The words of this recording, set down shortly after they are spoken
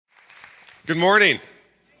Good morning.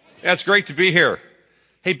 Yeah, it's great to be here.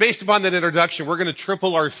 Hey, based upon that introduction, we're going to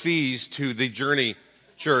triple our fees to the Journey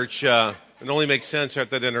Church. It only makes sense at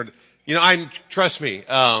that trust me,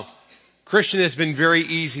 Christian has been very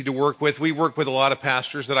easy to work with. We work with a lot of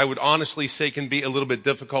pastors that I would honestly say can be a little bit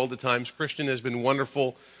difficult at times. Christian has been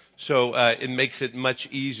wonderful, so it makes it much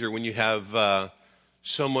easier when you have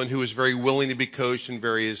someone who is very willing to be coached and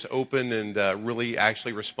very is open and really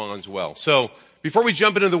actually responds well. So before we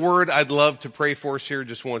jump into the Word, I'd love to pray for us here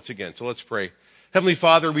just once again. So let's pray. Heavenly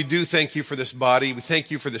Father, we do thank you for this body. We thank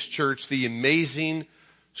you for this church, the amazing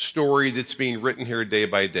story that's being written here day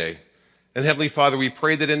by day. And Heavenly Father, we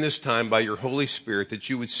pray that in this time, by your Holy Spirit, that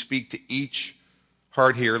you would speak to each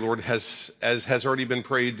heart here, Lord, as has already been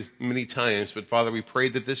prayed many times. But Father, we pray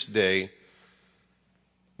that this day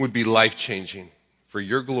would be life-changing for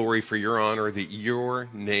your glory, for your honor, that your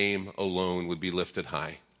name alone would be lifted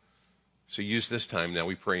high. So use this time now,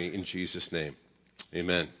 we pray in Jesus' name.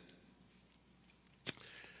 Amen.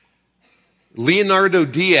 Leonardo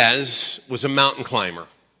Diaz was a mountain climber.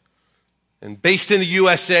 And based in the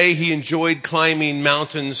USA, he enjoyed climbing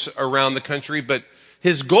mountains around the country, but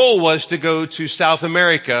his goal was to go to South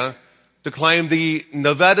America to climb the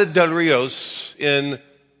Nevado de Rios in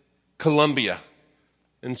Colombia.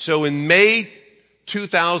 And so in May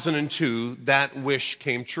 2002, that wish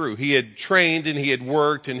came true. He had trained and he had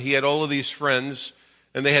worked and he had all of these friends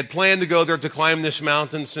and they had planned to go there to climb this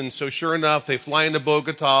mountains. And so sure enough, they fly into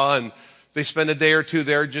Bogota and they spend a day or two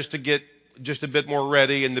there just to get just a bit more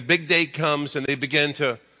ready. And the big day comes and they begin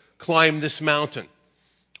to climb this mountain.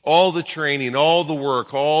 All the training, all the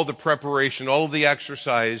work, all the preparation, all of the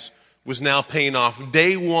exercise was now paying off.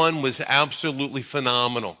 Day one was absolutely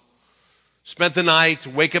phenomenal. Spent the night,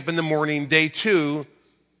 wake up in the morning. Day two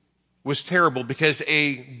was terrible because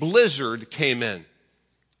a blizzard came in.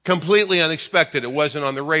 Completely unexpected. It wasn't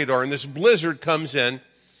on the radar. And this blizzard comes in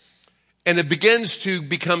and it begins to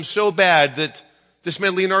become so bad that this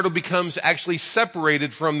man Leonardo becomes actually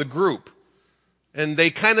separated from the group. And they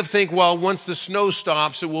kind of think, well, once the snow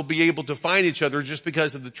stops, it will be able to find each other just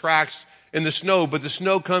because of the tracks in the snow. But the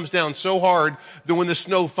snow comes down so hard that when the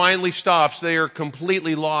snow finally stops, they are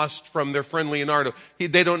completely lost from their friend Leonardo.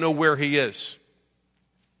 They don't know where he is.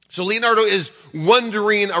 So Leonardo is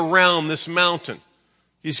wandering around this mountain.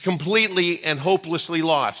 He's completely and hopelessly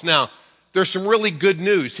lost. Now, there's some really good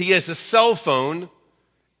news. He has a cell phone.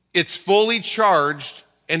 It's fully charged,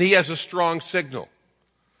 and he has a strong signal.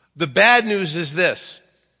 The bad news is this.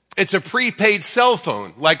 It's a prepaid cell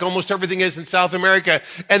phone, like almost everything is in South America.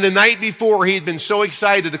 And the night before, he had been so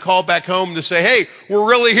excited to call back home to say, hey, we're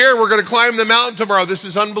really here. We're going to climb the mountain tomorrow. This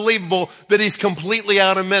is unbelievable, that he's completely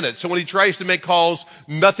out of minutes. So when he tries to make calls,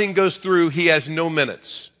 nothing goes through. He has no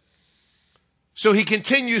minutes. So he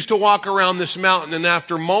continues to walk around this mountain, and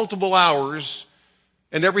after multiple hours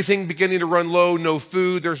and everything beginning to run low, no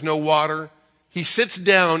food, there's no water, he sits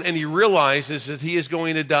down and he realizes that he is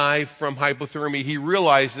going to die from hypothermia. He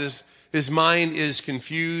realizes his mind is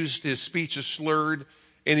confused, his speech is slurred,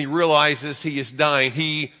 and he realizes he is dying.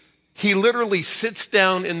 He literally sits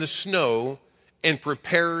down in the snow and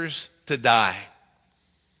prepares to die.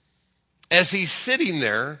 As he's sitting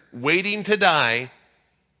there waiting to die,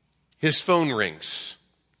 his phone rings.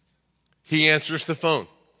 He answers the phone.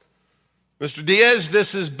 Mr. Diaz,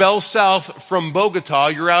 this is Bell South from Bogota.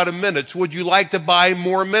 You're out of minutes. Would you like to buy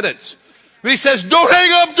more minutes? And he says, don't hang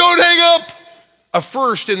up, don't hang up. A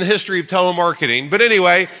first in the history of telemarketing. But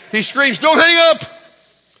anyway, he screams, don't hang up.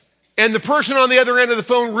 And the person on the other end of the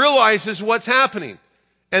phone realizes what's happening.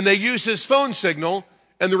 And they use his phone signal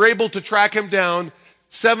and they're able to track him down.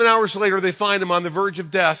 7 hours later, they find him on the verge of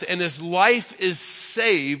death and his life is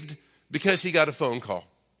saved because he got a phone call.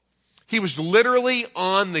 He was literally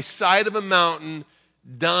on the side of a mountain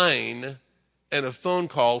dying, and a phone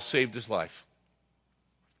call saved his life.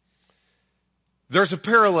 There's a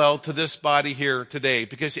parallel to this body here today,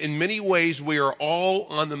 because in many ways we are all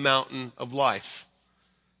on the mountain of life,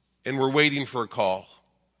 and we're waiting for a call.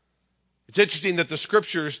 It's interesting that the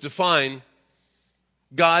scriptures define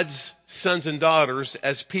God's sons and daughters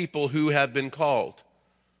as people who have been called.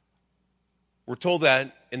 We're told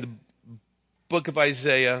that in the book of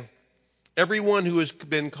Isaiah, everyone who has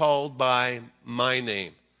been called by my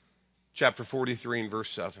name, chapter 43 and verse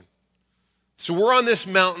 7. So we're on this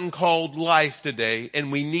mountain called life today, and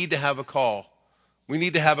we need to have a call. We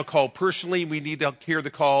need to have a call personally. We need to hear the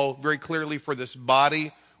call very clearly for this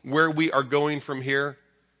body, where we are going from here.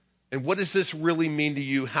 And what does this really mean to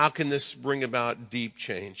you? How can this bring about deep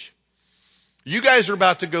change? You guys are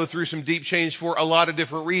about to go through some deep change for a lot of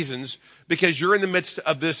different reasons, because you're in the midst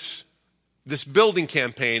of this building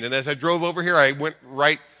campaign. And as I drove over here, I went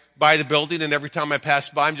right by the building, and every time I pass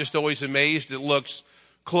by, I'm just always amazed. It looks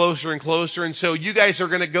closer and closer. And so you guys are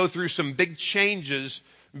going to go through some big changes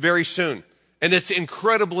very soon. And it's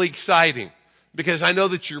incredibly exciting because I know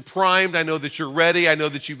that you're primed. I know that you're ready. I know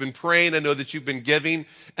that you've been praying. I know that you've been giving.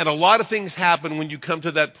 And a lot of things happen when you come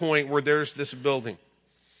to that point where there's this building.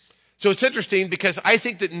 So it's interesting because I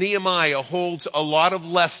think that Nehemiah holds a lot of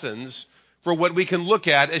lessons for what we can look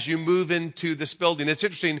at as you move into this building. It's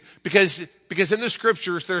interesting because in the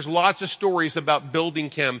scriptures, there's lots of stories about building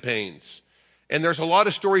campaigns. And there's a lot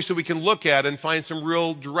of stories that we can look at and find some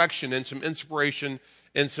real direction and some inspiration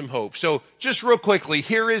and some hope. So just real quickly,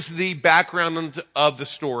 here is the background of the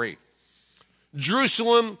story.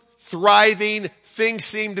 Jerusalem, thriving, things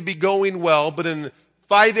seem to be going well, but in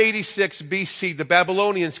 586 BC, the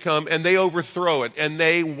Babylonians come and they overthrow it and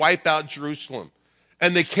they wipe out Jerusalem.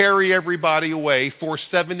 And they carry everybody away for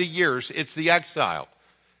 70 years. It's the exile.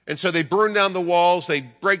 And so they burn down the walls, they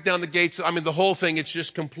break down the gates. I mean, the whole thing, it's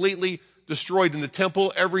just completely destroyed in the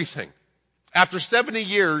temple, everything. After 70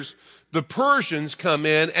 years, the Persians come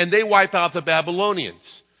in and they wipe out the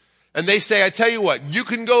Babylonians. And they say, I tell you what, you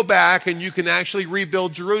can go back and you can actually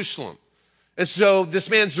rebuild Jerusalem. And so this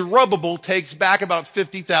man Zerubbabel takes back about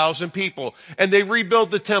 50,000 people and they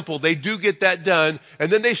rebuild the temple. They do get that done.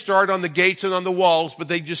 And then they start on the gates and on the walls, but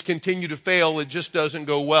they just continue to fail. It just doesn't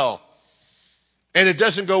go well. And it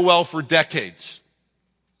doesn't go well for decades.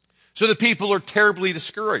 So the people are terribly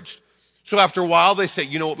discouraged. So after a while, they say,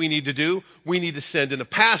 you know what we need to do? We need to send in a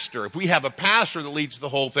pastor. If we have a pastor that leads the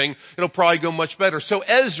whole thing, it'll probably go much better. So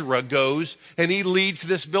Ezra goes and he leads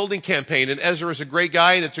this building campaign. And Ezra is a great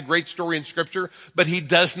guy and it's a great story in scripture, but he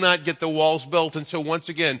does not get the walls built. And so once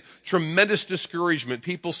again, tremendous discouragement.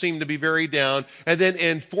 People seem to be very down. And then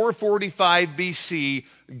in 445 BC,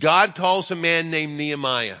 God calls a man named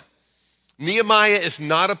Nehemiah. Nehemiah is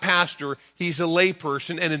not a pastor, he's a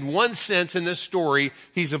layperson, and in one sense in this story,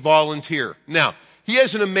 he's a volunteer. Now, he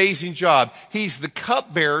has an amazing job. He's the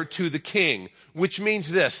cupbearer to the king, which means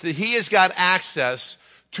this, that he has got access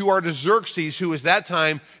to Artaxerxes, who at that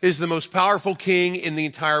time is the most powerful king in the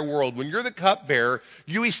entire world. When you're the cupbearer,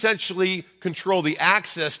 you essentially control the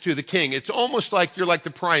access to the king. It's almost like you're like the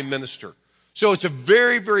prime minister. So it's a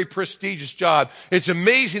very, very prestigious job. It's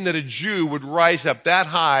amazing that a Jew would rise up that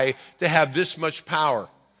high to have this much power.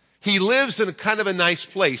 He lives in a kind of a nice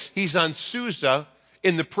place. He's on Susa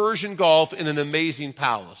in the Persian Gulf in an amazing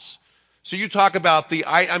palace. So you talk about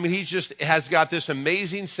he just has got this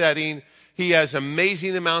amazing setting. He has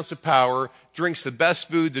amazing amounts of power, drinks the best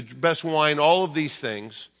food, the best wine, all of these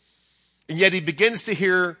things. And yet he begins to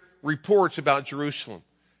hear reports about Jerusalem.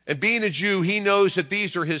 And being a Jew, he knows that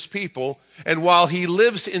these are his people. And while he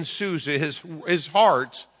lives in Susa, his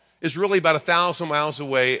heart is really about 1,000 miles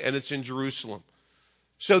away, and it's in Jerusalem.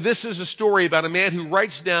 So this is a story about a man who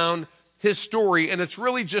writes down his story, and it's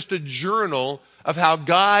really just a journal of how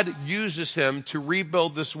God uses him to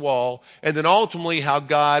rebuild this wall, and then ultimately how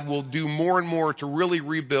God will do more and more to really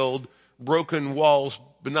rebuild broken walls,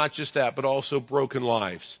 but not just that, but also broken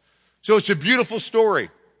lives. So it's a beautiful story.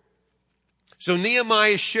 So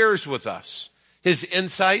Nehemiah shares with us his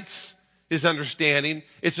insights, his understanding.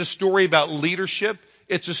 It's a story about leadership.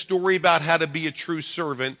 It's a story about how to be a true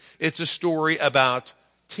servant. It's a story about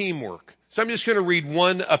teamwork. So I'm just going to read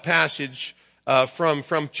a passage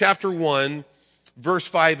from chapter 1, verse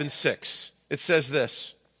 5 and 6. It says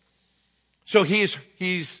this. So he's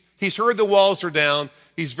heard the walls are down.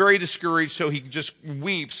 He's very discouraged, so he just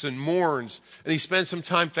weeps and mourns. And he spends some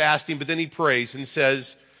time fasting, but then he prays and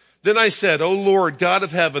says, Then I said, O Lord, God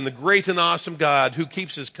of heaven, the great and awesome God who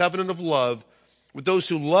keeps his covenant of love with those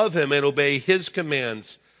who love him and obey his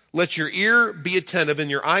commands, let your ear be attentive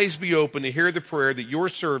and your eyes be open to hear the prayer that your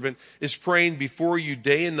servant is praying before you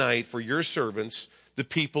day and night for your servants, the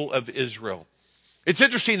people of Israel. It's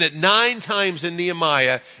interesting that 9 times in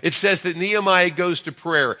Nehemiah, it says that Nehemiah goes to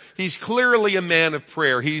prayer. He's clearly a man of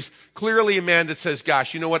prayer. He's clearly a man that says,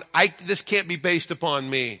 gosh, you know what? This can't be based upon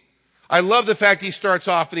me. I love the fact he starts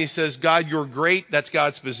off and he says, God, you're great. That's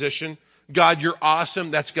God's position. God, you're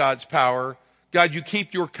awesome. That's God's power. God, you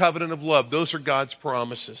keep your covenant of love. Those are God's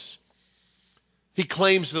promises. He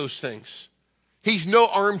claims those things. He's no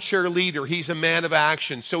armchair leader. He's a man of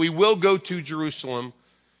action. So he will go to Jerusalem.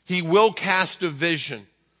 He will cast a vision.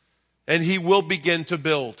 And he will begin to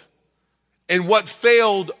build. And what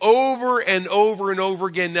failed over and over and over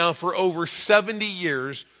again now for over 70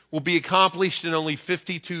 years will be accomplished in only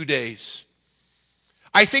 52 days.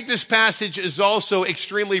 I think this passage is also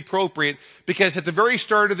extremely appropriate because at the very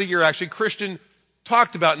start of the year, actually, Christian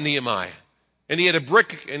talked about Nehemiah. And he had a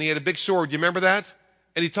brick and he had a big sword. You remember that?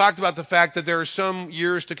 And he talked about the fact that there are some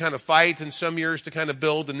years to kind of fight and some years to kind of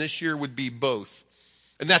build, and this year would be both.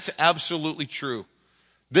 And that's absolutely true.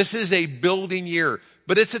 This is a building year,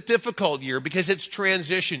 but it's a difficult year because it's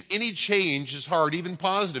transition. Any change is hard, even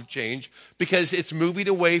positive change, because it's moving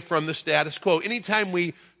away from the status quo. Anytime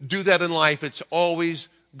we do that in life, it's always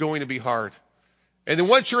going to be hard. And then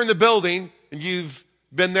once you're in the building and you've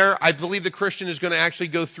been there, I believe the Christian is going to actually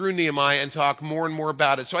go through Nehemiah and talk more and more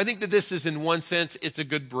about it. So I think that this is, in one sense, it's a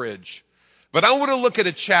good bridge. But I want to look at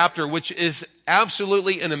a chapter which is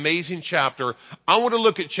absolutely an amazing chapter. I want to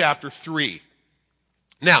look at chapter 3.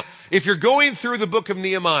 Now, if you're going through the book of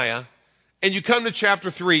Nehemiah and you come to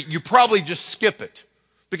chapter 3, you probably just skip it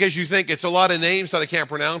because you think it's a lot of names that I can't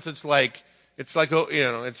pronounce. It's like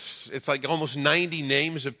almost 90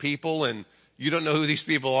 names of people, and you don't know who these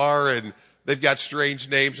people are, and they've got strange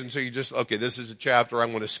names, and so you just, okay, this is a chapter I'm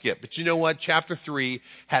going to skip. But you know what? Chapter 3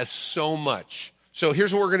 has so much. So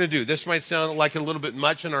here's what we're going to do. This might sound like a little bit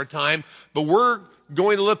much in our time, but we're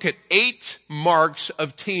going to look at 8 marks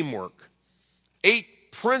of teamwork. 8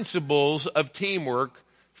 principles of teamwork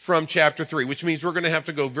from chapter 3, which means we're going to have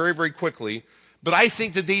to go very, very quickly. But I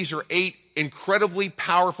think that these are 8 incredibly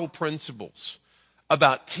powerful principles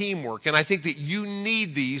about teamwork. And I think that you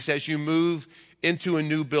need these as you move into a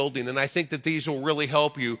new building. And I think that these will really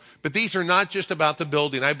help you. But these are not just about the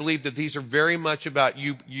building. I believe that these are very much about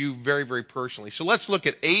you very, very personally. So let's look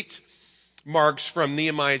at 8 marks from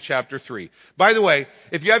Nehemiah chapter 3. By the way,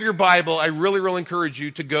 if you have your Bible, I really, really encourage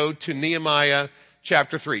you to go to Nehemiah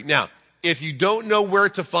chapter 3. Now, if you don't know where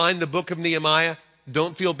to find the book of Nehemiah,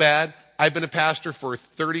 don't feel bad. I've been a pastor for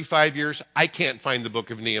 35 years. I can't find the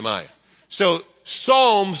book of Nehemiah. So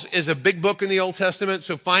Psalms is a big book in the Old Testament.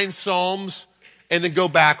 So find Psalms and then go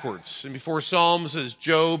backwards. And before Psalms is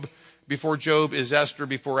Job. Before Job is Esther.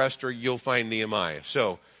 Before Esther, you'll find Nehemiah.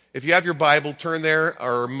 So if you have your Bible, turn there,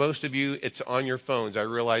 or most of you, it's on your phones. I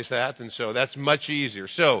realize that. And so that's much easier.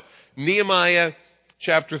 So Nehemiah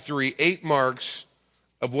chapter 3, 8 marks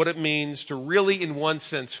of what it means to really, in one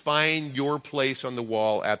sense, find your place on the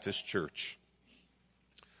wall at this church.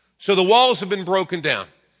 So the walls have been broken down.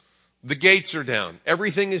 The gates are down.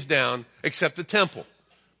 Everything is down except the temple.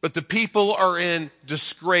 But the people are in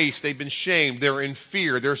disgrace. They've been shamed. They're in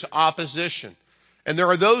fear. There's opposition. And there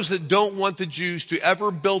are those that don't want the Jews to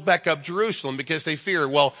ever build back up Jerusalem because they fear,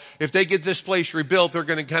 well, if they get this place rebuilt, they're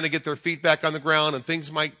going to kind of get their feet back on the ground and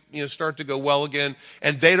things might, start to go well again.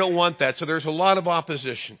 And they don't want that. So there's a lot of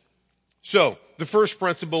opposition. So the first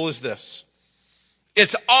principle is this.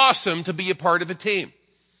 It's awesome to be a part of a team.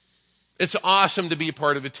 It's awesome to be a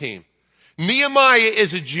part of a team. Nehemiah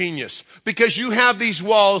is a genius because you have these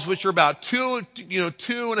walls which are about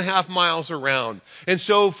 2.5 miles around. And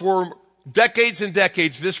so for decades and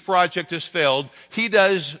decades, this project has failed. He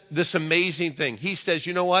does this amazing thing. He says,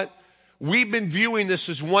 you know what? We've been viewing this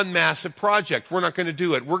as one massive project. We're not going to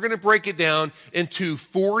do it. We're going to break it down into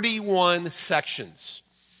 41 sections.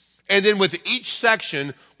 And then with each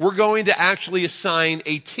section, we're going to actually assign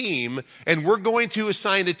a team, and we're going to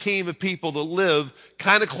assign a team of people that live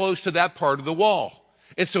kind of close to that part of the wall.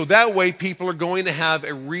 And so that way, people are going to have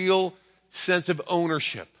a real sense of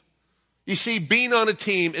ownership. You see, being on a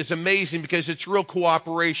team is amazing because it's real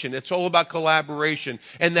cooperation. It's all about collaboration.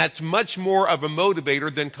 And that's much more of a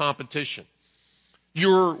motivator than competition.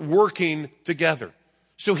 You're working together.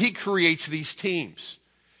 So he creates these teams.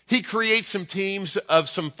 He creates some teams of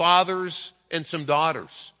some fathers and some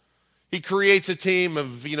daughters. He creates a team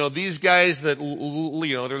of, these guys that,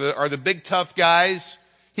 are the big tough guys.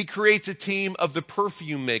 He creates a team of the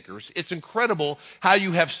perfume makers. It's incredible how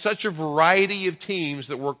you have such a variety of teams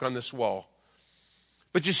that work on this wall.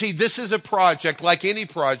 But you see, this is a project, like any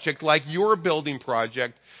project, like your building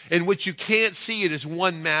project, in which you can't see it as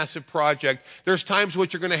one massive project. There's times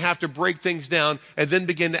which you're going to have to break things down and then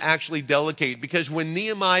begin to actually delegate. Because when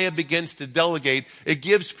Nehemiah begins to delegate, it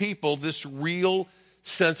gives people this real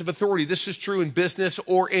sense of authority. This is true in business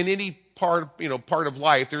or in any part of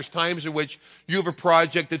life. There's times in which you have a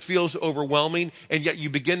project that feels overwhelming, and yet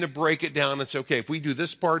you begin to break it down and say, okay, if we do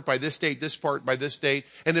this part by this date, this part by this date,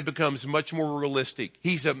 and it becomes much more realistic.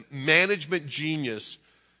 He's a management genius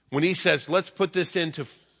when he says, let's put this into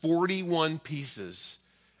 41 pieces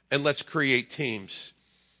and let's create teams.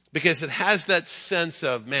 Because it has that sense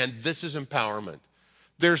of, man, this is empowerment.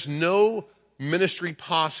 There's no ministry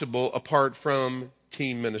possible apart from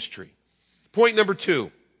team ministry. Point number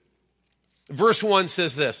 2. Verse 1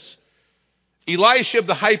 says this. Eliashib,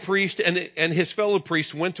 the high priest, and his fellow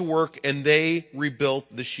priests went to work, and they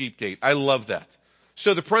rebuilt the sheep gate. I love that.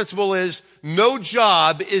 So the principle is, no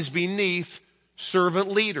job is beneath servant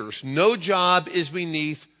leaders. No job is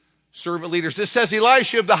beneath servant leaders. This says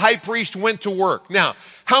Eliashib, the high priest, went to work. Now,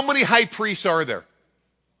 how many high priests are there?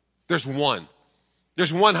 There's one.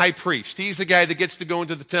 There's one high priest. He's the guy that gets to go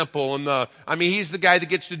into the temple he's the guy that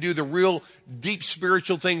gets to do the real deep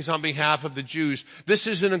spiritual things on behalf of the Jews. This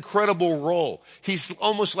is an incredible role. He's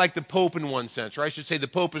almost like the Pope in one sense, or I should say the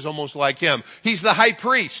Pope is almost like him. He's the high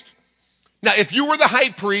priest. Now, if you were the high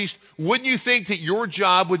priest, wouldn't you think that your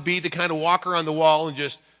job would be to kind of walk around the wall and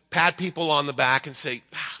just pat people on the back and say,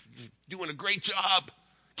 you're doing a great job.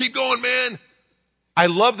 Keep going, man. I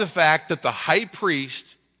love the fact that the high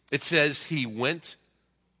priest, it says he went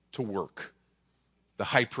to work. The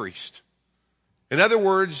high priest. In other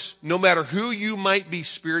words, no matter who you might be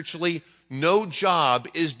spiritually, no job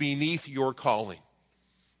is beneath your calling.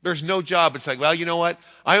 There's no job. It's like, well, you know what?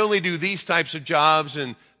 I only do these types of jobs,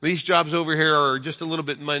 and these jobs over here are just a little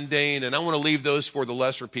bit mundane, and I want to leave those for the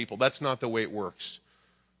lesser people. That's not the way it works.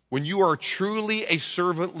 When you are truly a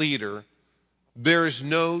servant leader, there is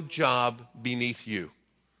no job beneath you.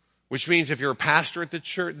 Which means if you're a pastor at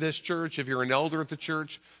this church, if you're an elder at the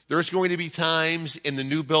church, there's going to be times in the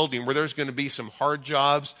new building where there's going to be some hard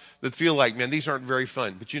jobs that feel like, man, these aren't very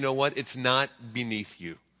fun. But you know what? It's not beneath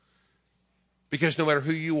you. Because no matter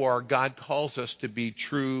who you are, God calls us to be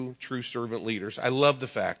true servant leaders. I love the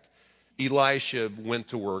fact Eliashib went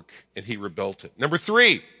to work and he rebuilt it. Number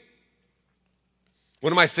 3,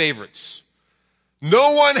 one of my favorites.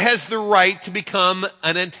 No one has the right to become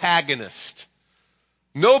an antagonist.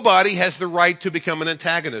 Nobody has the right to become an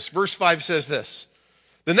antagonist. Verse 5 says this.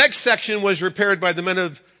 The next section was repaired by the men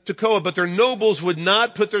of Tekoa, but their nobles would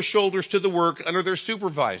not put their shoulders to the work under their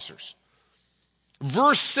supervisors.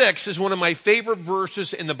 Verse 6 is one of my favorite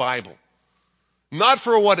verses in the Bible. Not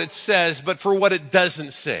for what it says, but for what it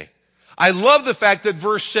doesn't say. I love the fact that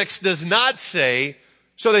verse 6 does not say,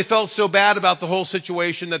 so they felt so bad about the whole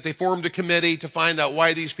situation that they formed a committee to find out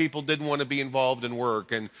why these people didn't want to be involved in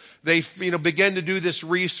work. And they, began to do this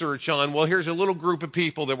research on, well, here's a little group of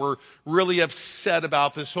people that were really upset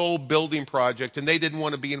about this whole building project and they didn't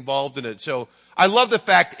want to be involved in it. So I love the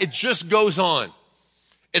fact it just goes on.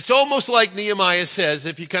 It's almost like Nehemiah says,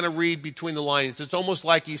 if you kind of read between the lines, it's almost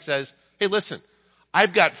like he says, hey, listen,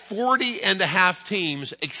 I've got 40 and a half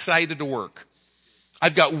teams excited to work.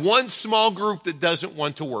 I've got one small group that doesn't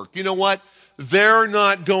want to work. You know what? They're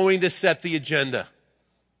not going to set the agenda.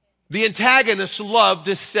 The antagonists love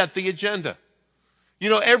to set the agenda.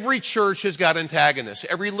 Every church has got antagonists.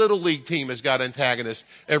 Every little league team has got antagonists.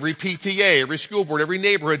 Every PTA, every school board, every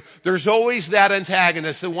neighborhood. There's always that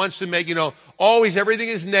antagonist that wants to make, always everything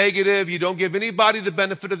is negative. You don't give anybody the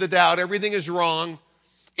benefit of the doubt. Everything is wrong.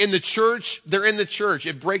 In the church, they're in the church.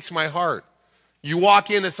 It breaks my heart. You walk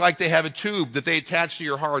in, it's like they have a tube that they attach to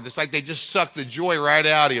your heart. It's like they just suck the joy right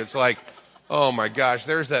out of you. It's like, oh my gosh,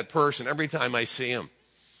 there's that person every time I see them.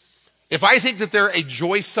 If I think that they're a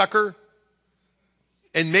joy sucker,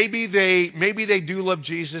 and maybe they do love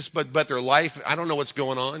Jesus, but their life, I don't know what's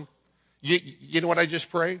going on. You know what I just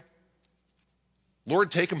pray? Lord,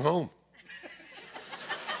 take them home.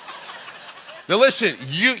 Now listen,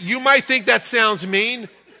 you might think that sounds mean.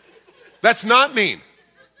 That's not mean.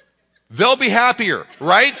 They'll be happier,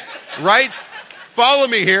 right? Right? Follow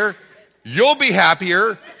me here. You'll be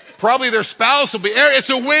happier. Probably their spouse will be. It's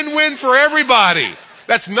a win-win for everybody.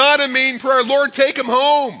 That's not a mean prayer. Lord, take them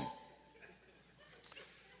home.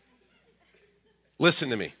 Listen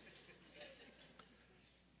to me.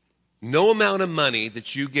 No amount of money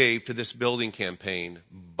that you gave to this building campaign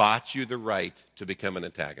bought you the right to become an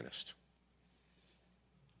antagonist.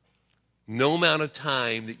 No amount of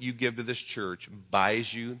time that you give to this church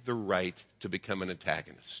buys you the right to become an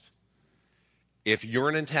antagonist. If you're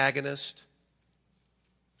an antagonist,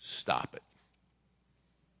 stop it.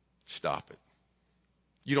 Stop it.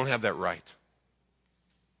 You don't have that right.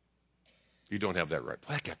 You don't have that right.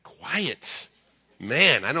 Boy, that got quiet.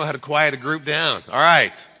 Man, I know how to quiet a group down. All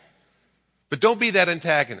right. But don't be that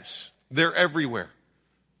antagonist. They're everywhere.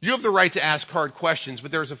 You have the right to ask hard questions,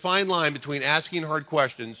 but there's a fine line between asking hard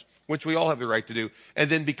questions, which we all have the right to do, and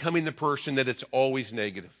then becoming the person that it's always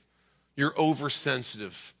negative. You're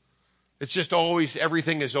oversensitive. It's just always,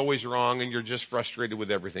 everything is always wrong, and you're just frustrated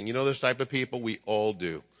with everything. You know those type of people? We all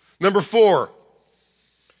do. Number 4,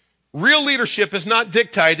 real leadership is not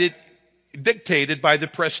dictated by the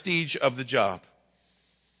prestige of the job.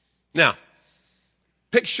 Now,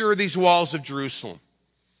 picture these walls of Jerusalem.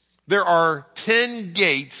 There are 10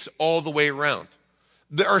 gates all the way around.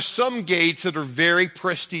 There are some gates that are very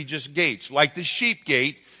prestigious gates, like the sheep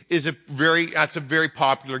gate that's a very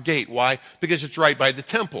popular gate. Why? Because it's right by the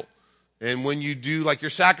temple. And when you do like your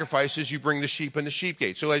sacrifices, you bring the sheep in the sheep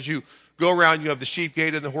gate. So as you go around, you have the sheep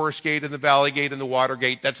gate and the horse gate and the valley gate and the water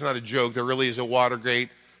gate. That's not a joke. There really is a water gate.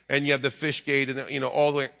 And you have the fish gate and,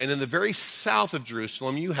 all the way. And in the very south of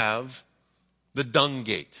Jerusalem, you have the dung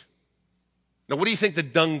gate. Now, what do you think the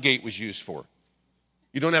dung gate was used for?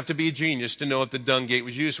 You don't have to be a genius to know what the dung gate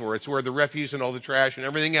was used for. It's where the refuse and all the trash and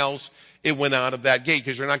everything else, it went out of that gate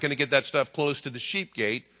because you're not going to get that stuff close to the sheep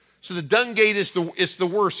gate. So the dung gate is the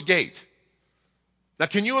worst gate. Now,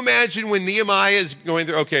 can you imagine when Nehemiah is going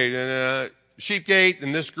through, sheep gate,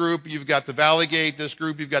 in this group, you've got the valley gate, this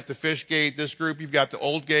group, you've got the fish gate, this group, you've got the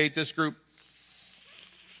old gate, this group.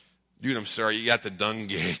 Dude, I'm sorry, you got the dung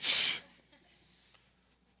gates.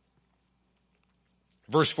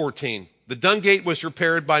 Verse 14. The dung gate was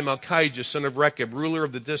repaired by Malchijah, son of Rechab, ruler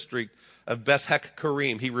of the district of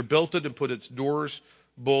Beth-Hekkarim. He rebuilt it and put its doors,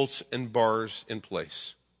 bolts, and bars in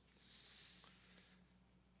place.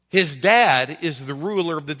 His dad is the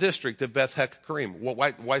ruler of the district of Beth-Hekkarim. Well,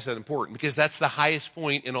 why is that important? Because that's the highest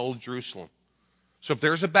point in all of Jerusalem. So if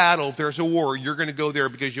there's a battle, if there's a war, you're going to go there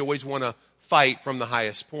because you always want to fight from the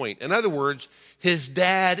highest point. In other words, his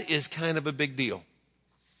dad is kind of a big deal.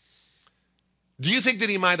 Do you think that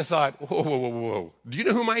he might have thought, whoa. Do you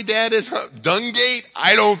know who my dad is? Dung gate?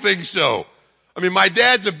 I don't think so. I mean, my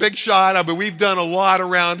dad's a big shot. We've done a lot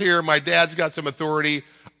around here. My dad's got some authority.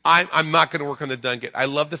 I'm not going to work on the dung gate. I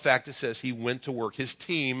love the fact it says he went to work. His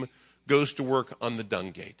team goes to work on the dung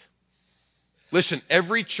gate. Listen,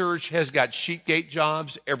 every church has got sheep gate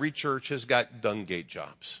jobs. Every church has got dung gate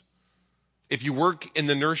jobs. If you work in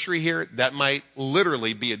the nursery here, that might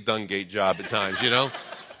literally be a dung gate job at times,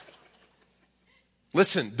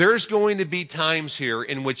 Listen, there's going to be times here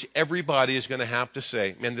in which everybody is going to have to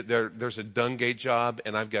say, man, there's a dung gate job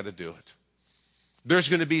and I've got to do it. There's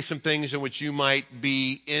going to be some things in which you might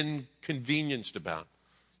be inconvenienced about.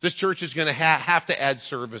 This church is going to have to add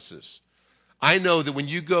services. I know that when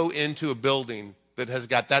you go into a building that has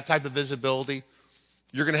got that type of visibility,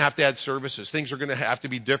 you're going to have to add services. Things are going to have to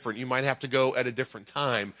be different. You might have to go at a different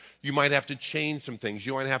time. You might have to change some things.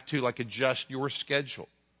 You might have to adjust your schedule.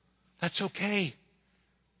 That's okay.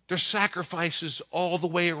 There's sacrifices all the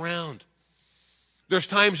way around. There's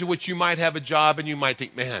times in which you might have a job and you might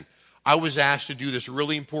think, man, I was asked to do this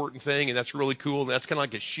really important thing and that's really cool and that's kind of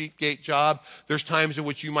like a sheep gate job. There's times in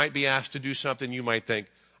which you might be asked to do something you might think,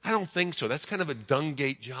 I don't think so. That's kind of a dung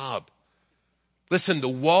gate job. Listen, the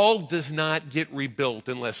wall does not get rebuilt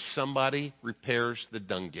unless somebody repairs the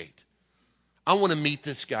dung gate. I want to meet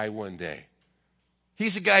this guy one day.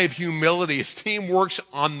 He's a guy of humility. His team works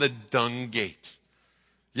on the dung gate.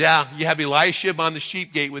 Yeah, you have Eliashib on the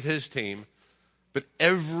sheep gate with his team, but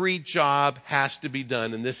every job has to be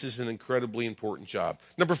done, and this is an incredibly important job.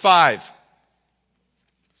 Number 5,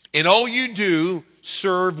 in all you do,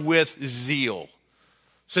 serve with zeal.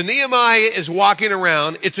 So Nehemiah is walking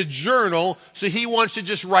around. It's a journal, so he wants to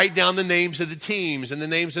just write down the names of the teams and the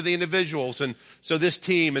names of the individuals, and so this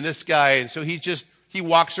team and this guy, and so he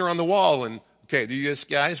walks around the wall, and okay, this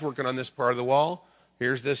guy's working on this part of the wall.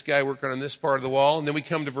 Here's this guy working on this part of the wall. And then we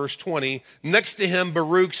come to verse 20. Next to him,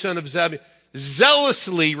 Baruch, son of Zabdi,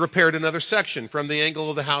 zealously repaired another section from the angle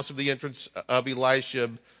of the house of the entrance of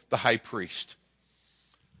Eliashib, the high priest.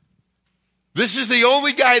 This is the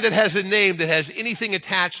only guy that has a name that has anything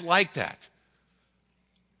attached like that.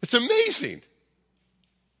 It's amazing.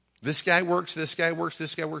 This guy works, this guy works,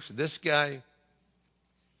 this guy works, this guy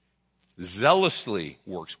zealously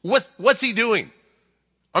works. What's he doing?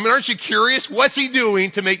 Aren't you curious? What's he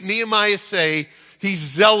doing to make Nehemiah say he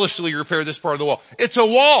zealously repaired this part of the wall? It's a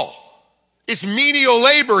wall. It's menial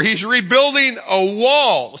labor. He's rebuilding a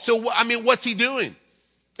wall. So, what's he doing?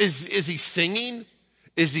 Is he singing?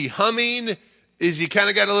 Is he humming? Is he kind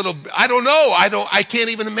of got a little, I don't know. I can't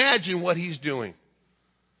even imagine what he's doing.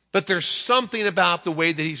 But there's something about the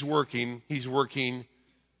way that he's working. He's working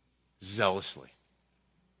zealously.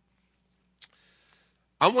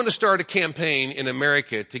 I want to start a campaign in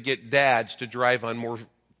America to get dads to drive on more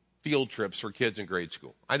field trips for kids in grade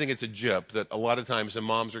school. I think it's a gyp that a lot of times the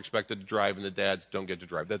moms are expected to drive and the dads don't get to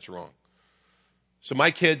drive. That's wrong. So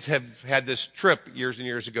my kids have had this trip years and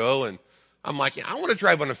years ago, and I'm like, I want to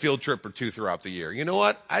drive on a field trip or two throughout the year. You know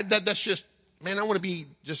what? That's just, I want to be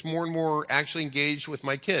just more and more actually engaged with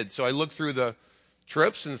my kids. So I look through the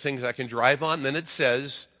trips and the things I can drive on, and then it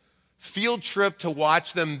says, field trip to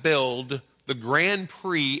watch them build the Grand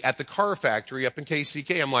Prix at the car factory up in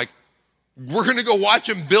KCK. I'm like, we're going to go watch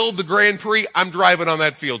them build the Grand Prix. I'm driving on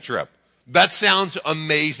that field trip. That sounds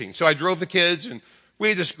amazing. So I drove the kids and we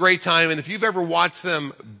had this great time. And if you've ever watched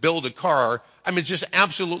them build a car, just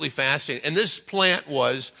absolutely fascinating. And this plant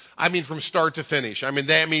was, from start to finish.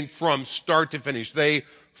 From start to finish. They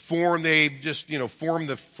form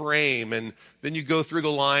the frame, and then you go through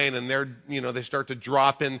the line, and they start to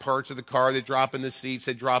drop in parts of the car. They drop in the seats.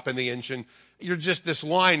 They drop in the engine. This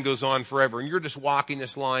line goes on forever, and you're just walking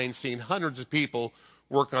this line, seeing hundreds of people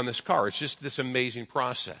work on this car. It's just this amazing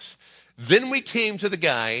process. Then we came to the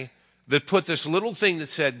guy that put this little thing that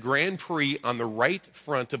said Grand Prix on the right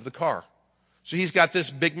front of the car. So he's got this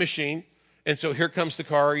big machine, and so here comes the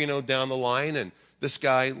car, down the line, and this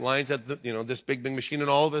guy lines up this big machine, and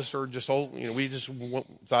all of us are just we just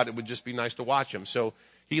thought it would just be nice to watch him. So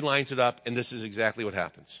he lines it up, and this is exactly what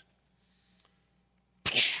happens.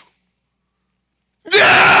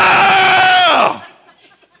 Yeah!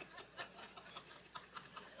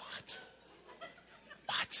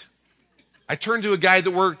 What? I turned to a guy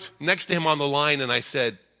that worked next to him on the line, and I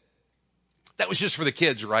said, "That was just for the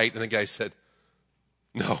kids, right?" And the guy said,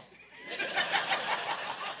 "No.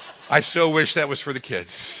 I so wish that was for the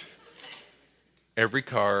kids. Every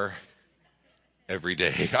car, every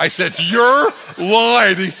day." I said, "You're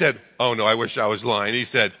lying." He said, "Oh no, I wish I was lying." He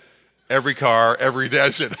said, "Every car, every day."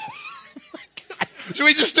 I said, "Oh my God." So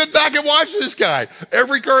we just stood back and watched this guy.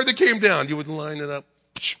 Every car that came down, you would line it up.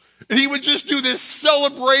 And he would just do this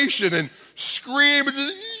celebration and scream and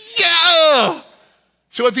just, yeah.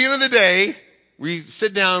 So at the end of the day, we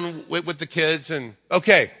sit down with the kids and,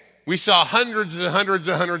 okay, we saw hundreds and hundreds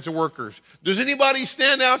and hundreds of workers. Does anybody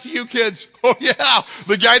stand out to you kids? Oh yeah,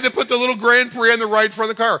 the guy that put the little Grand Prix on the right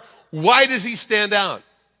front of the car. Why does he stand out?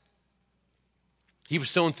 He was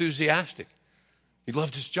so enthusiastic. He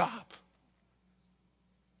loved his job.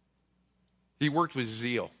 He worked with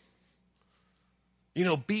zeal.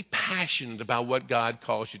 Be passionate about what God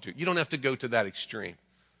calls you to. You don't have to go to that extreme.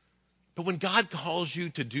 But when God calls you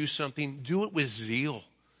to do something, do it with zeal.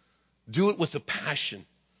 Do it with a passion.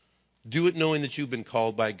 Do it knowing that you've been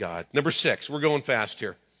called by God. Number 6, we're going fast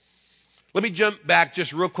here. Let me jump back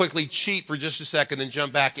just real quickly, cheat for just a second, and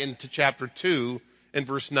jump back into chapter 2 and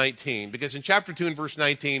verse 19. Because in chapter 2 and verse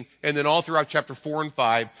 19, and then all throughout chapter 4 and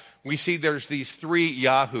 5, we see there's these 3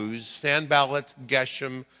 Yahoos, Sanballat,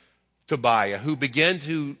 Geshem, Tobiah, who begin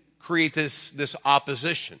to create this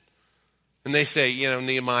opposition. And they say,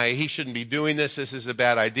 Nehemiah, he shouldn't be doing this. This is a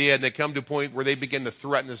bad idea. And they come to a point where they begin to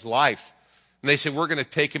threaten his life. And they say, we're going to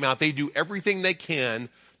take him out. They do everything they can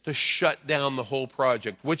to shut down the whole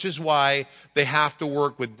project, which is why they have to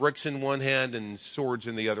work with bricks in one hand and swords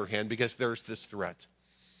in the other hand, because there's this threat.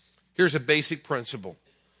 Here's a basic principle.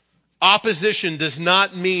 Opposition does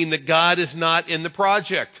not mean that God is not in the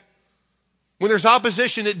project. When there's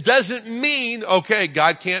opposition, it doesn't mean, okay,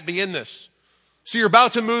 God can't be in this. So you're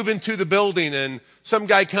about to move into the building, and some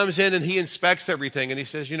guy comes in and he inspects everything, and he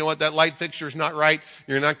says, you know what, that light fixture is not right.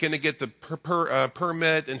 You're not going to get the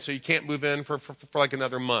permit, and so you can't move in for like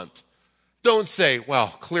another month. Don't say, well,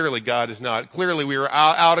 clearly God is not. Clearly we were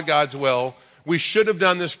out of God's will. We should have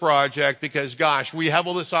done this project because, gosh, we have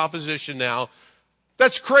all this opposition now.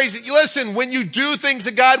 That's crazy. Listen, when you do things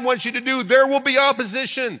that God wants you to do, there will be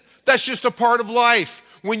opposition. That's just a part of life.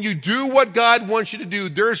 When you do what God wants you to do,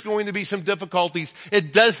 there's going to be some difficulties.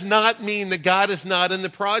 It does not mean that God is not in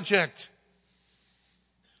the project.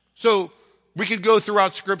 So we could go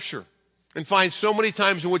throughout Scripture and find so many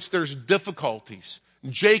times in which there's difficulties.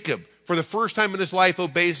 Jacob, for the first time in his life,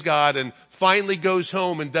 obeys God and finally goes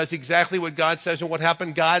home and does exactly what God says. And what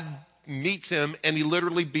happened? God meets him and he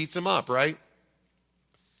literally beats him up, right?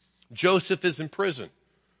 Joseph is in prison,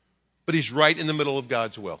 but he's right in the middle of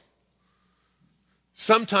God's will.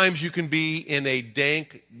 Sometimes you can be in a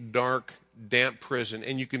dank, dark, damp prison,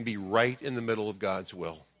 and you can be right in the middle of God's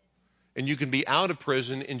will. And you can be out of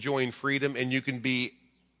prison, enjoying freedom, and you can be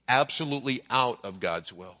absolutely out of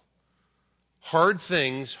God's will. Hard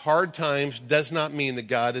things, hard times does not mean that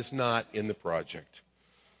God is not in the project.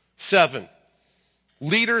 7,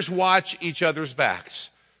 leaders watch each other's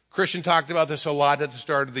backs. Christian talked about this a lot at the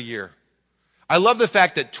start of the year. I love the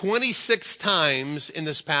fact that 26 times in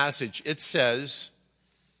this passage it says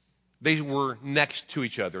they were next to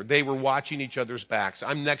each other. They were watching each other's backs.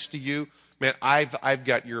 I'm next to you. Man, I've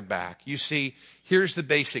got your back. You see, here's the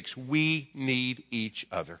basics. We need each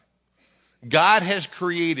other. God has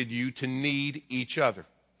created you to need each other.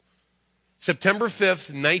 September 5th,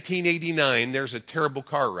 1989, there's a terrible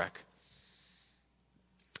car wreck.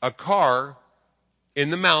 A car in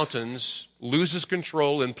the mountains loses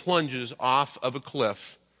control and plunges off of a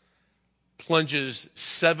cliff, plunges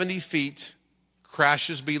 70 feet,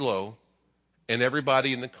 crashes below, and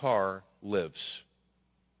everybody in the car lives.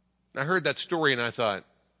 I heard that story and I thought,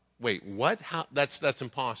 wait, what? How? That's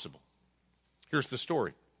impossible. Here's the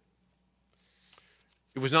story.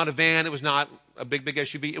 It was not a van. It was not a big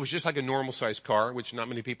SUV. It was just like a normal-sized car, which not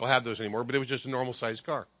many people have those anymore, but it was just a normal-sized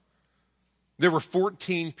car. There were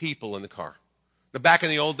 14 people in the car. Now, back in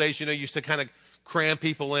the old days, you used to kind of cram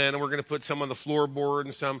people in, and we're going to put some on the floorboard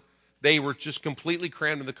and some. They were just completely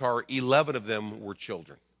crammed in the car. 11 of them were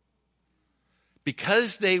children.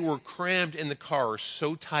 Because they were crammed in the car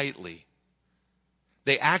so tightly,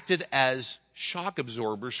 they acted as shock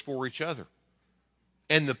absorbers for each other.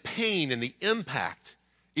 And the pain and the impact,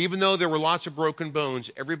 even though there were lots of broken bones,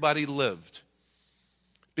 everybody lived.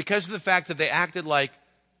 Because of the fact that they acted like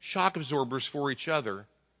shock absorbers for each other,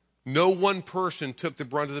 no one person took the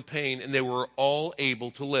brunt of the pain, and they were all able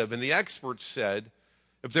to live. And the experts said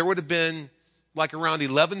if there would have been like around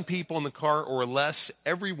 11 people in the car or less,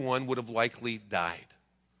 everyone would have likely died.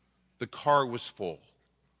 The car was full.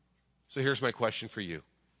 So here's my question for you.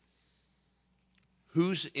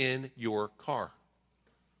 Who's in your car?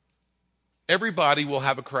 Everybody will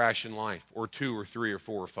have a crash in life, or 2 or 3 or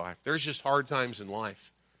 4 or 5. There's just hard times in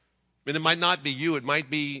life. And it might not be you. It might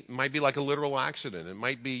be like a literal accident. It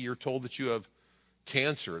might be you're told that you have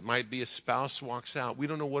cancer. It might be a spouse walks out. We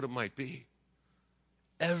don't know what it might be.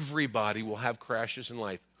 Everybody will have crashes in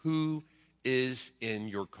life. Who is in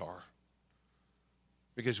your car?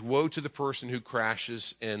 Because woe to the person who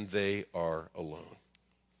crashes and they are alone.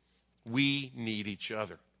 We need each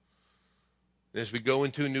other. And as we go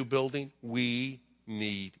into a new building, we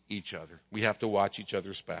need each other. We have to watch each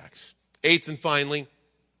other's backs. 8th and finally,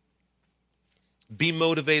 be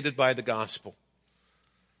motivated by the gospel.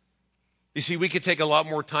 You see, we could take a lot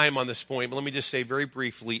more time on this point, but let me just say very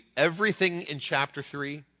briefly, everything in chapter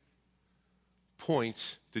 3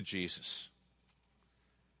 points to Jesus.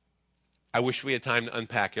 I wish we had time to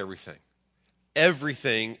unpack everything.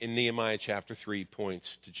 Everything in Nehemiah chapter 3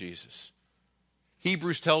 points to Jesus.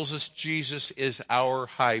 Hebrews tells us Jesus is our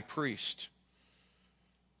high priest.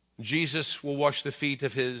 Jesus will wash the feet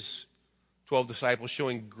of his 12 disciples,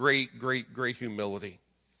 showing great humility.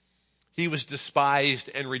 He was despised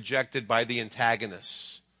and rejected by the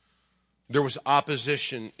antagonists. There was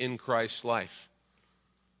opposition in Christ's life.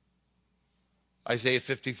 Isaiah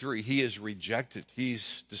 53, he is rejected.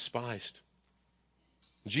 He's despised.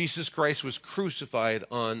 Jesus Christ was crucified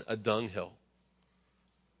on a dunghill.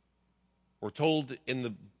 We're told in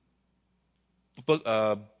the book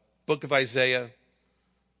of Isaiah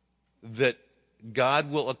that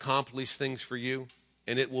God will accomplish things for you,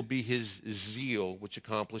 and it will be his zeal which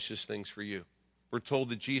accomplishes things for you. We're told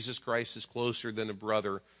that Jesus Christ is closer than a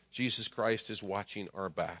brother. Jesus Christ is watching our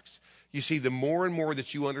backs. You see, the more and more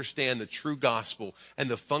that you understand the true gospel and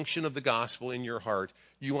the function of the gospel in your heart,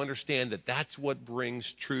 you understand that that's what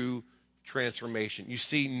brings true transformation. You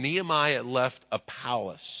see, Nehemiah left a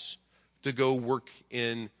palace to go work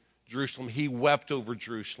in Jerusalem. He wept over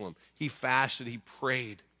Jerusalem. He fasted. He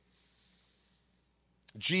prayed.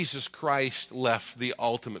 Jesus Christ left the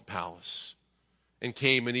ultimate palace and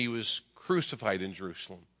came, and he was crucified in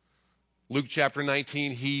Jerusalem. Luke chapter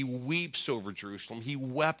 19, he weeps over Jerusalem. He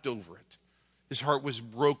wept over it. His heart was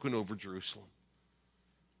broken over Jerusalem.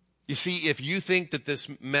 You see, if you think that this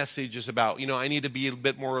message is about, I need to be a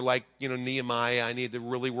bit more like, Nehemiah, I need to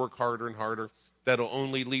really work harder and harder, that'll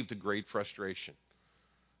only lead to great frustration.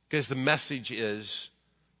 Because the message is,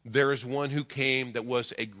 there is one who came that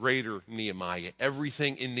was a greater Nehemiah.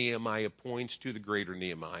 Everything in Nehemiah points to the greater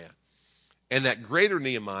Nehemiah. And that greater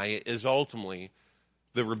Nehemiah is ultimately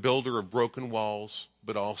the rebuilder of broken walls,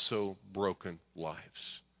 but also broken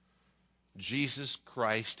lives. Jesus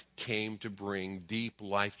Christ came to bring deep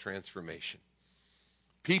life transformation.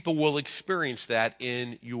 People will experience that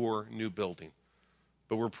in your new building.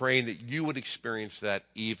 But we're praying that you would experience that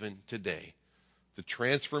even today. The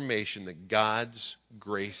transformation that God's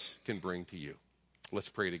grace can bring to you. Let's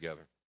pray together.